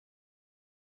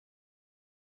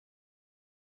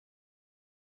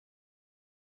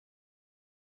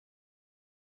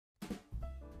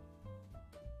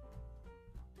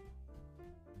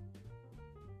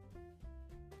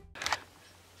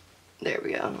There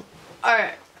we go.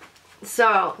 Alright,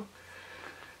 so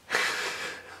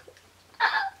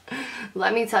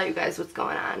let me tell you guys what's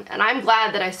going on. And I'm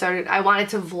glad that I wanted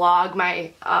to vlog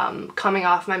my coming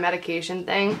off my medication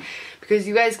thing, because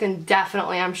you guys can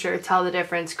definitely, I'm sure, tell the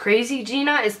difference. Crazy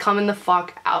Gina is coming the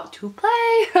fuck out to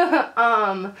play.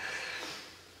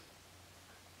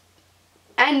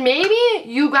 And maybe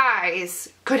you guys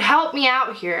could help me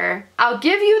out here. I'll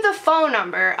give you the phone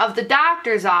number of the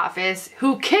doctor's office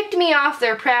who kicked me off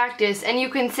their practice, and you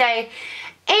can say,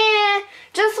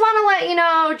 just want to let you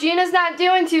know, Gina's not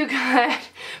doing too good.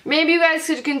 Maybe you guys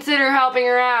should consider helping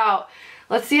her out.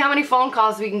 Let's see how many phone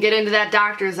calls we can get into that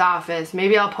doctor's office.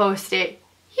 Maybe I'll post it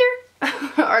here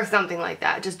or something like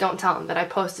that. Just don't tell them that I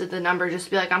posted the number. Just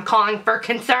be like, I'm calling for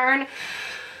concern.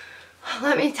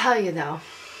 Let me tell you though,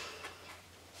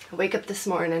 I wake up this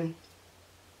morning.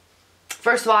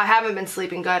 First of all, I haven't been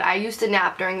sleeping good. I used to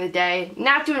nap during the day.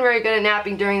 Not doing very good at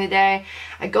napping during the day.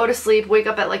 I go to sleep, wake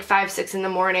up at like 5, 6 in the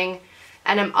morning,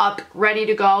 and I'm up, ready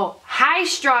to go. High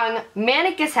strung,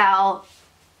 manic as hell.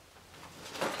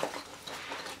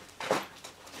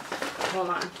 Hold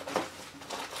on.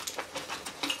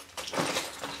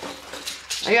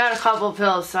 I got a couple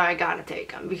pills, so I gotta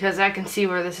take them because I can see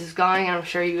where this is going, and I'm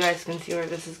sure you guys can see where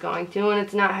this is going too, and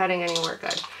it's not heading anywhere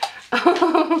good.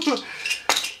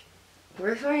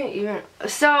 Where's my even?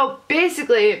 So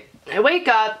basically, I wake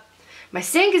up, my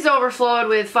sink is overflowed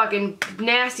with fucking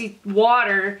nasty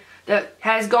water that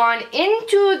has gone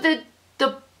into the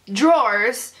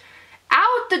drawers,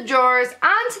 out the drawers,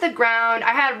 onto the ground.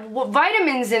 I had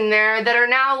vitamins in there that are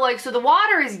now like, so the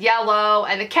water is yellow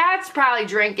and the cat's probably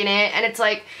drinking it, and it's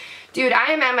like, dude,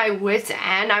 I am at my wit's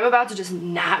end. I'm about to just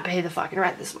not pay the fucking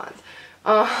rent this month.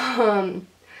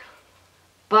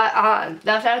 But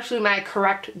that's actually my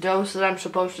correct dose that I'm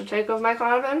supposed to take of my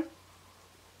Klonopin.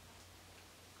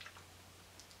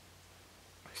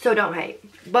 So don't hate.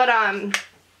 But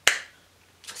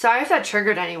sorry if that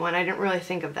triggered anyone. I didn't really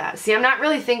think of that. See, I'm not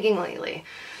really thinking lately.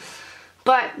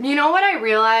 But you know what I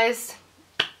realized?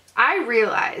 I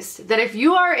realized that if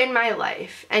you are in my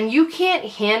life and you can't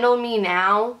handle me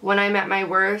now when I'm at my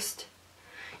worst,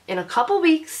 in a couple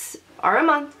weeks or a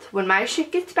month, when my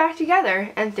shit gets back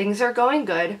together and things are going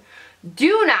good,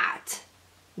 do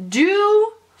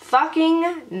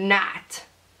fucking not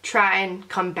try and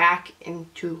come back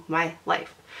into my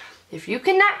life. If you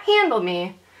cannot handle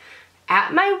me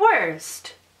at my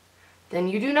worst, then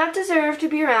you do not deserve to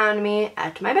be around me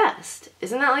at my best.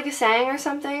 Isn't that like a saying or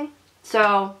something?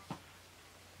 So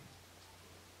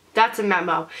that's a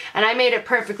memo. And I made it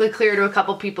perfectly clear to a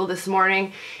couple people this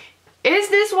morning. Is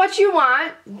this what you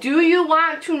want? Do you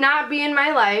want to not be in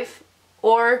my life?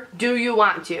 Or do you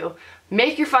want to?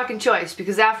 Make your fucking choice,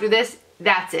 because after this,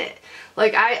 that's it.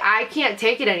 Like, I can't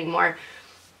take it anymore.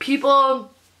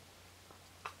 People,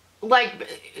 like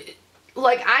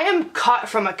I am cut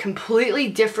from a completely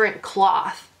different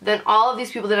cloth than all of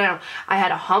these people that I know. I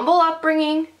had a humble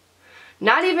upbringing.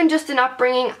 Not even just an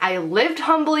upbringing. I lived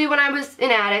humbly when I was an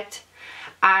addict.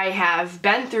 I have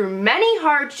been through many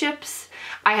hardships.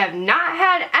 I have not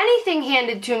had anything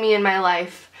handed to me in my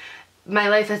life. My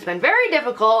life has been very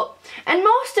difficult, and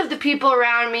most of the people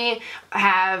around me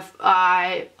have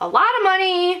a lot of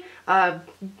money,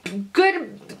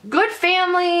 good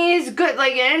families, good,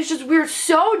 like, and it's just, we're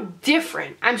so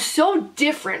different. I'm so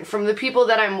different from the people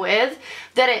that I'm with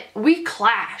that we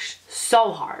clash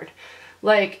so hard.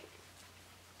 Like,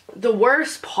 the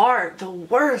worst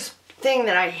thing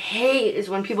that I hate is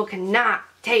when people cannot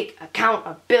take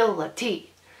accountability.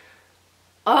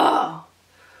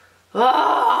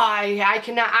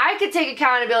 I could take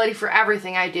accountability for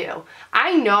everything I do.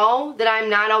 I know that I'm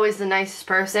not always the nicest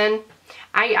person.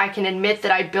 I can admit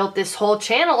that I built this whole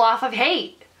channel off of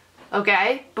hate.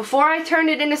 Okay? Before I turned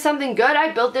it into something good,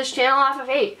 I built this channel off of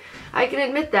hate. I can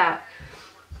admit that.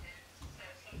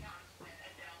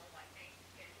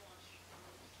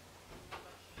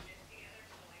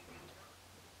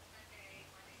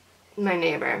 My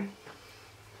neighbor.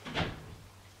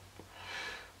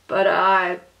 But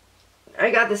I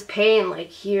got this pain like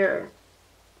here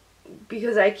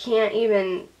because I can't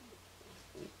even,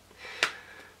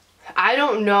 I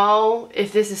don't know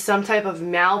if this is some type of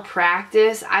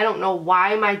malpractice. I don't know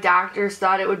why my doctors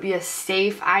thought it would be a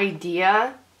safe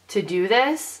idea to do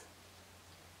this.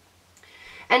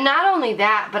 And not only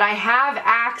that, but I have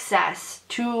access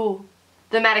to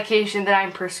the medication that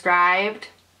I'm prescribed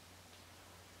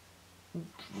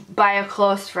by a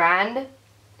close friend,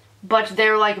 but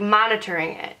they're like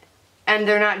monitoring it and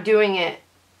they're not doing it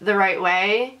the right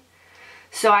way.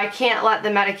 So I can't let the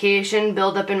medication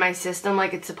build up in my system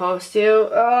like it's supposed to.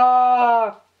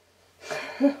 Oh,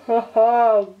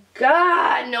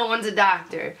 God, no one's a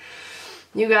doctor.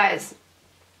 You guys,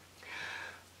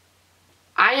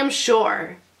 I am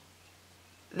sure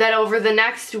that over the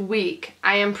next week,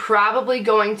 I am probably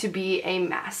going to be a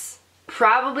mess.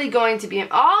 Probably going to be,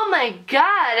 oh my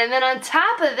God, and then on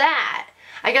top of that,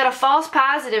 I got a false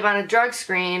positive on a drug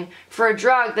screen for a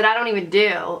drug that I don't even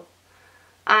do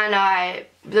on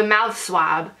the mouth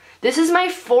swab. This is my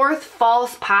 4th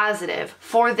false positive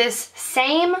for this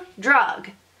same drug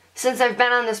since I've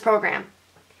been on this program.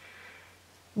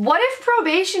 What if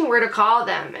probation were to call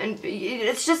them? And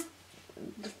it's just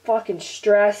fucking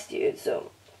stress, dude. So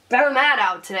found that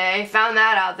out today. Found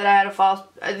that out that I had a false.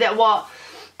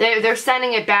 They're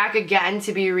sending it back again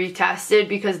to be retested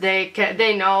because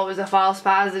they know it was a false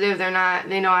positive. They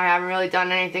know I haven't really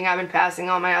done anything. I've been passing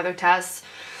all my other tests,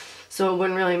 so it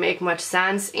wouldn't really make much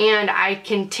sense. And I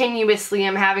continuously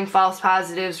am having false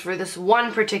positives for this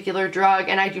one particular drug,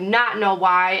 and I do not know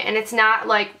why. And it's not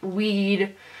like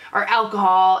weed or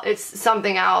alcohol, it's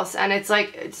something else. And it's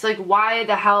like why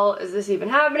the hell is this even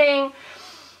happening?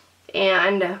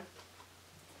 And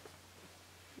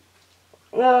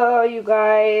oh, you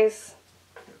guys,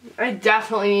 I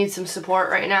definitely need some support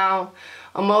right now.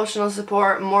 Emotional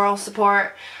support, moral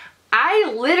support.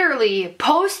 I literally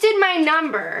posted my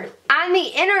number on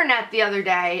the internet the other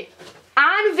day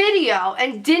on video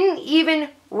and didn't even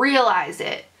realize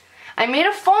it. I made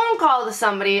a phone call to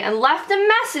somebody and left a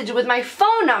message with my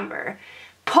phone number,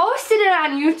 posted it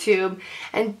on YouTube,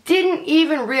 and didn't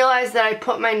even realize that I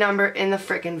put my number in the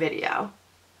frickin' video.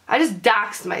 I just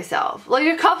doxed myself. Like,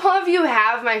 a couple of you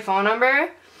have my phone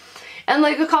number, and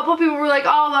like a couple of people were like,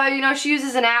 oh, well, you know, she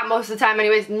uses an app most of the time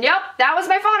anyways. Nope, that was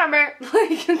my phone number.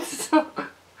 Like, so,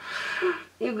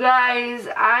 you guys,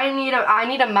 I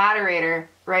need a moderator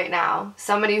right now.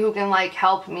 Somebody who can like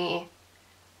help me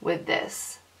with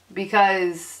this.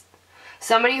 Because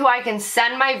somebody who I can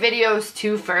send my videos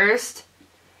to first,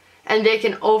 and they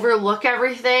can overlook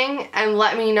everything and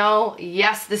let me know,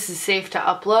 yes, this is safe to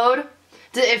upload.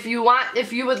 If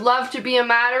you would love to be a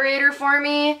moderator for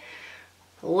me,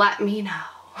 let me know.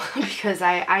 Because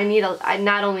I need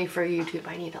not only for YouTube,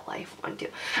 I need a life one too.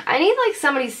 I need like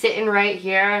somebody sitting right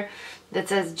here that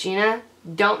says, Gina,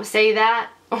 don't say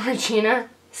that, or Gina,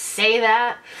 say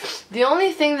that. The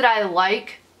only thing that I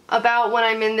like about when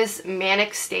I'm in this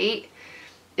manic state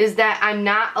is that I'm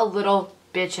not a little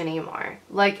bitch anymore.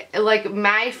 Like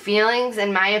my feelings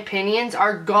and my opinions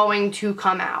are going to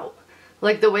come out.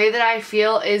 Like the way that I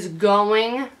feel is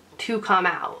going to come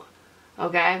out.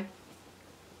 Okay?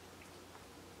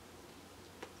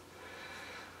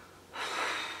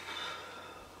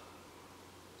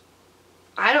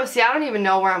 I don't even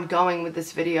know where I'm going with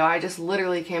this video. I just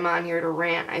literally came on here to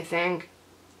rant, I think.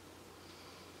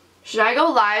 Should I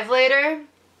go live later?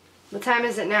 What time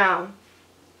is it now?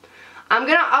 I'm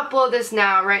gonna upload this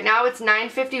now. Right now it's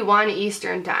 9:51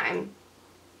 Eastern time.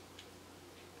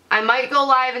 I might go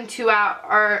live in 2 hours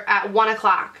or at 1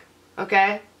 o'clock.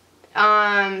 Okay?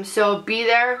 So be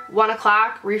there 1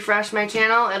 o'clock. Refresh my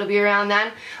channel. It'll be around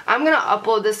then. I'm gonna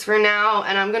upload this for now,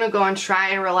 and I'm gonna go and try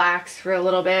and relax for a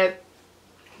little bit.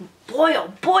 Boy,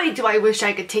 oh boy, do I wish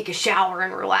I could take a shower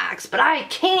and relax, but I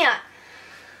can't.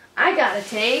 I gotta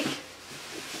take,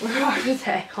 where are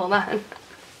they? Hold on.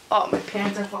 Oh, my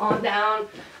pants are falling down.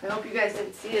 I hope you guys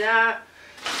didn't see that.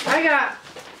 I got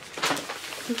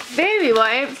baby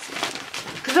wipes,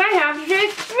 because I have to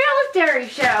take military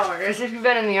showers. If you've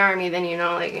been in the army, then you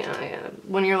know, like, you know,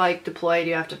 when you're like deployed,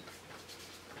 you have to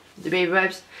do baby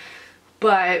wipes.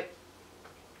 But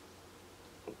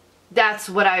that's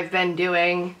what I've been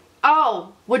doing.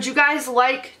 Oh, would you guys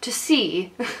like to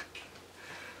see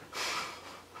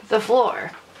the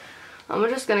floor? I'm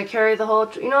just gonna carry the whole,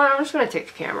 you know what, I'm just gonna take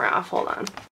the camera off, hold on.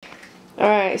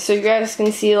 Alright, so you guys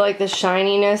can see like the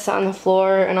shininess on the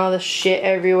floor and all the shit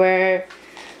everywhere.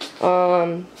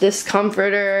 This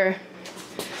comforter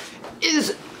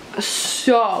is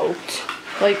soaked.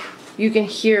 Like, you can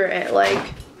hear it,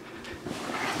 like,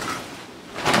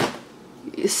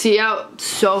 you see how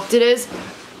soaked it is?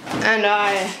 And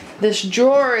this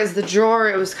drawer is the drawer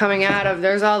it was coming out of.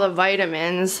 There's all the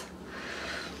vitamins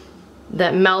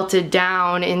that melted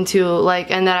down into,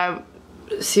 like, and that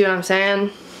see what I'm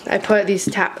saying? I put these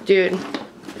dude,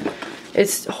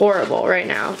 it's horrible right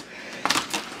now.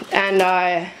 And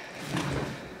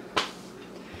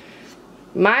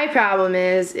my problem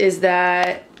is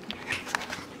that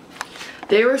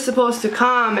they were supposed to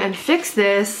come and fix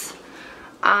this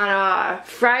on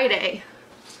Friday.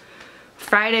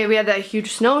 Friday we had that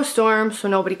huge snowstorm, so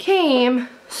nobody came.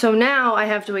 So now I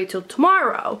have to wait till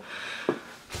tomorrow.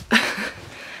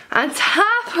 On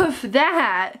top of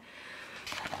that,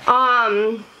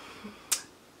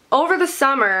 over the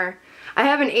summer, I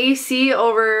have an AC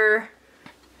over,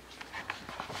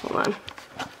 hold on,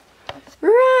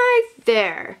 right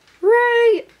there,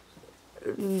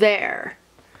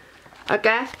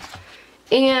 okay?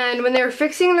 And when they were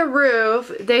fixing the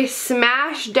roof, they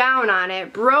smashed down on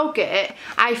it, broke it.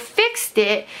 I fixed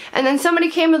it, and then somebody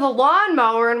came with a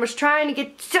lawnmower and was trying to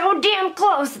get so damn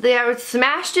close. They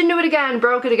smashed into it again,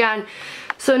 broke it again.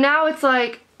 So now it's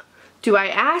like, do I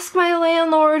ask my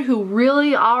landlord, who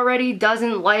really already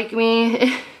doesn't like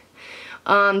me,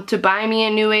 to buy me a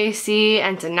new AC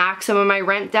and to knock some of my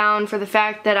rent down for the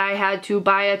fact that I had to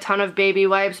buy a ton of baby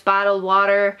wipes, bottled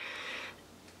water,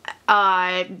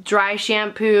 dry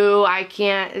shampoo,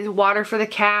 water for the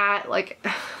cat, like,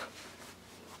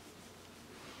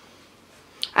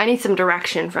 I need some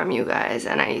direction from you guys,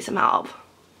 and I need some help.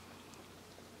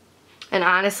 And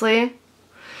honestly,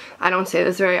 I don't say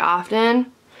this very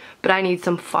often, but I need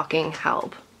some fucking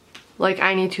help. Like,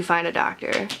 I need to find a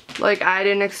doctor. Like, I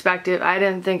didn't expect it. I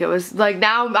didn't think it was, like,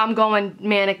 now I'm going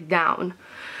manic down.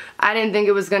 I didn't think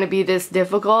it was gonna be this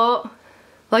difficult.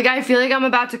 Like, I feel like I'm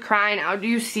about to cry now. Do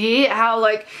you see how,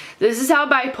 like, this is how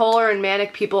bipolar and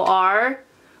manic people are,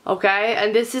 okay?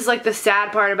 And this is, like, the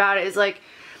sad part about it is, like,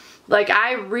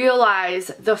 I realize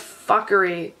the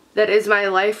fuckery that is my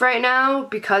life right now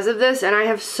because of this, and I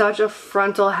have such a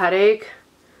frontal headache.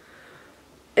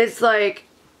 It's like,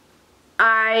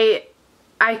 I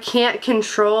can't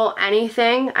control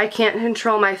anything. I can't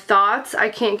control my thoughts. I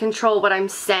can't control what I'm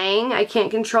saying. I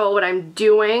can't control what I'm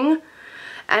doing.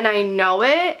 And I know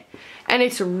it, and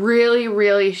it's really,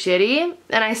 really shitty,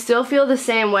 and I still feel the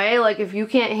same way. Like, if you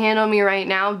can't handle me right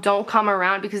now, don't come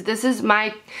around, because this is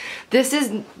my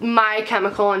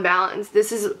chemical imbalance.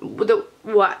 This is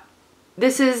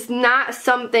this is not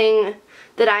something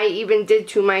that I even did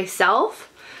to myself.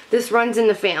 This runs in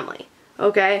the family,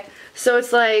 okay? So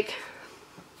it's like,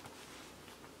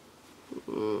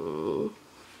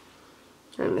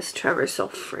 I miss Trevor so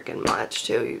freaking much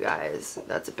too, you guys.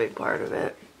 That's a big part of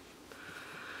it.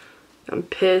 I'm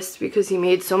pissed because he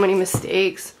made so many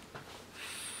mistakes.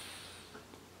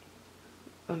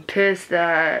 I'm pissed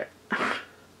that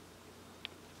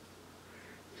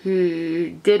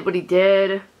he did what he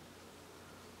did.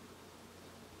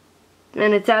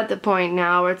 And it's at the point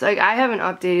now where it's like, I haven't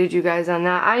updated you guys on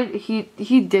that.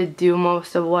 He did do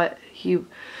most of what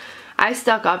I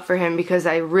stuck up for him because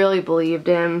I really believed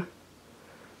him.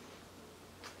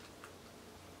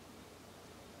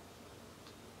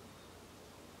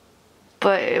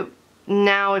 But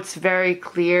now it's very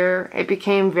clear. It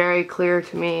became very clear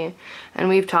to me, and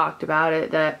we've talked about it,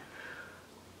 that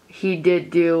he did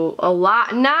do a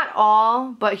lot, not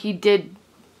all, but he did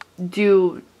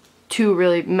do 2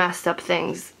 really messed up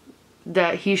things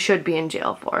that he should be in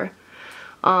jail for.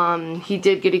 He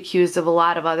did get accused of a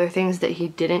lot of other things that he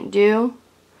didn't do,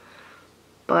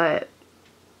 but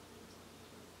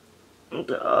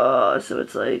so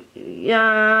it's like,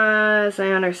 yes, I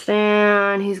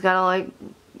understand. He's gotta, like,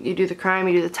 you do the crime,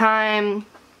 you do the time.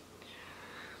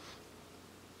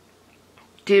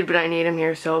 Dude, but I need him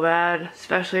here so bad,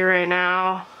 especially right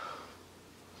now.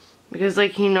 Because,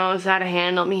 like, he knows how to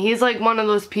handle me. He's, like, one of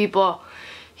those people.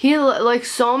 Like,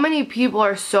 so many people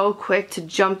are so quick to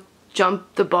jump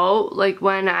the boat, like,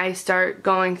 when I start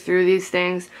going through these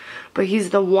things. But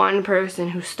he's the one person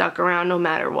who stuck around no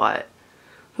matter what.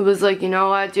 Who was like, you know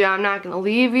what, dude, I'm not gonna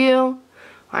leave you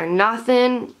or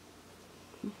nothing.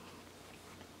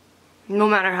 No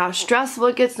matter how stressful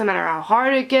it gets, no matter how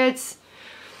hard it gets.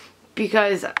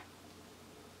 Because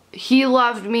he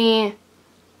loved me,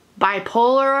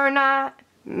 bipolar or not,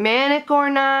 manic or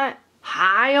not,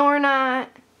 high or not.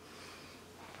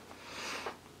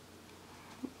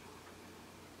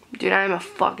 Dude, I'm a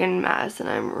fucking mess, and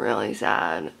I'm really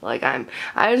sad. Like,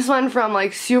 I just went from,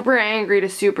 like, super angry to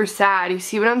super sad. You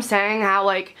see what I'm saying? How,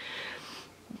 like,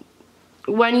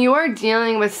 when you are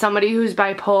dealing with somebody who's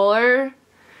bipolar,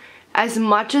 as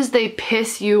much as they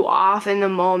piss you off in the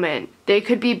moment, they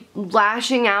could be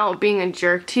lashing out, being a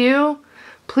jerk to you.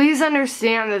 Please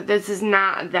understand that this is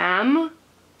not them.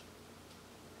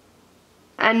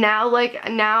 And now, like,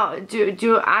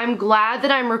 I'm glad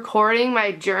that I'm recording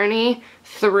my journey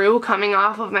through coming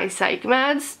off of my psych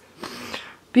meds,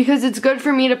 because it's good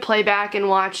for me to play back and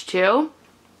watch too.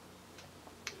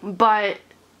 But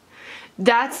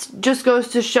that just goes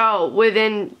to show,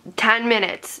 within 10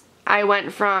 minutes, I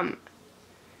went from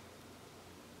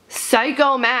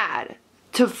psycho mad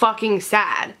to fucking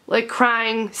sad. Like,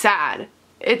 crying sad.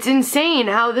 It's insane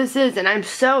how this is, and I'm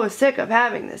so sick of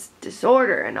having this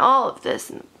disorder and all of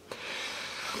this.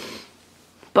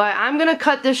 But I'm gonna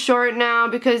cut this short now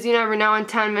because you never know, in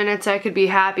 10 minutes I could be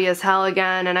happy as hell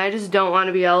again, and I just don't want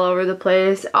to be all over the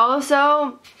place.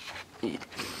 Also,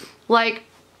 like,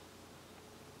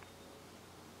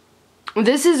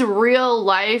 this is real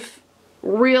life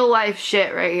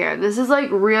shit right here. This is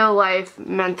like real life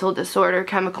mental disorder,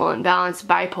 chemical imbalance,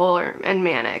 bipolar, and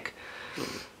manic.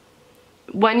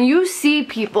 When you see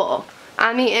people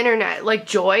on the internet, like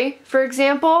Joy, for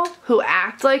example, who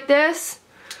act like this,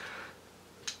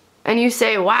 and you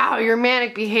say, wow, your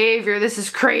manic behavior, this is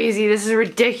crazy, this is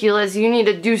ridiculous, you need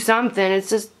to do something.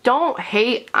 It's just, don't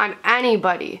hate on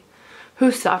anybody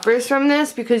who suffers from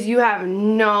this, because you have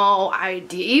no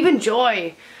idea. Even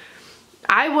Joy,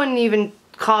 I wouldn't even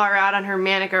call her out on her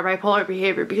manic or bipolar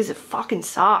behavior because it fucking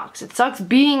sucks. It sucks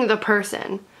being the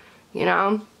person, you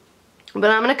know?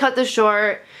 But I'm gonna cut this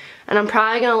short, and I'm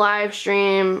probably gonna live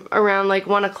stream around like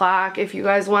 1 o'clock if you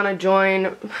guys wanna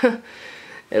join.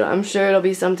 I'm sure it'll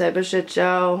be some type of shit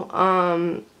show.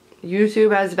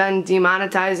 YouTube has been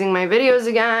demonetizing my videos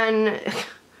again,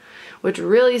 which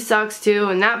really sucks too,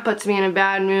 and that puts me in a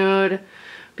bad mood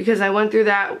because I went through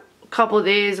that couple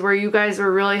days where you guys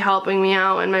were really helping me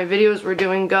out and my videos were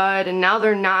doing good, and now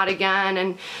they're not again,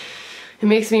 and it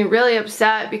makes me really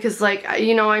upset because, like,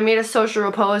 you know, I made a social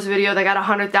repose video that got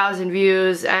 100,000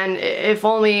 views, and if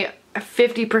only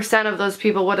 50% of those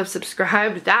people would have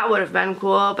subscribed, that would have been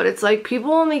cool. But it's like,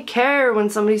 people only care when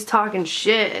somebody's talking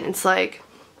shit, and it's like,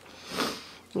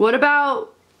 what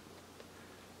about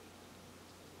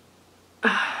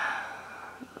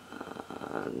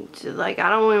like, I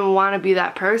don't even want to be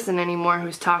that person anymore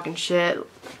who's talking shit,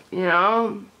 you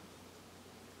know?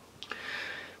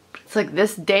 It's like,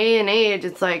 this day and age,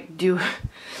 it's like,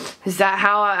 is that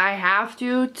how I have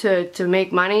to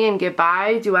make money and get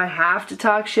by? Do I have to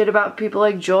talk shit about people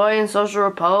like Joy and Social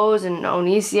Repose and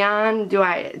Onision?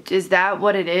 Is that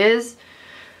what it is?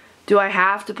 Do I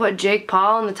have to put Jake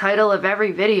Paul in the title of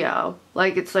every video?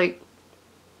 Like, it's like,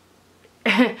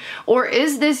 or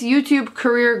is this YouTube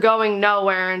career going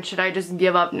nowhere and should I just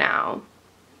give up now?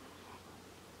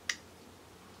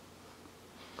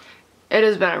 It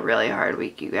has been a really hard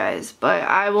week, you guys, but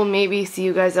I will maybe see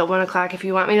you guys at 1 o'clock. If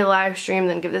you want me to live stream,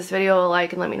 then give this video a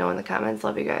like and let me know in the comments.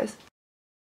 Love you guys.